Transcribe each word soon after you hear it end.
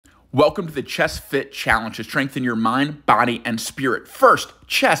Welcome to the ChessFit Challenge to strengthen your mind, body, and spirit. First,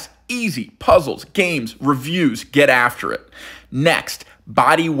 chess, easy, puzzles, games, reviews, get after it. Next,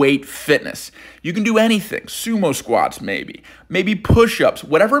 body weight fitness. You can do anything, sumo squats maybe push-ups,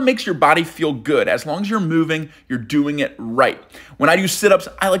 whatever makes your body feel good. As long as you're moving, you're doing it right. When I do sit-ups,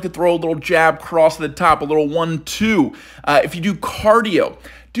 I like to throw a little jab, cross to the top, a little 1-2. If you do cardio,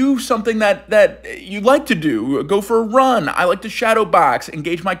 do something that you like to do. Go for a run. I like to shadow box,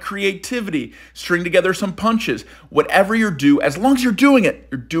 engage my creativity, string together some punches. Whatever you do, as long as you're doing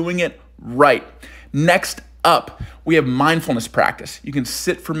it right. Next up, we have mindfulness practice. You can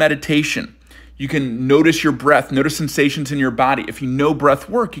sit for meditation. You can notice your breath, notice sensations in your body. If you know breath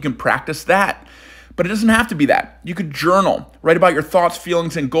work, you can practice that. But it doesn't have to be that. You could journal, write about your thoughts,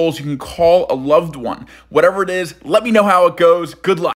 feelings, and goals. You can call a loved one. Whatever it is, let me know how it goes. Good luck.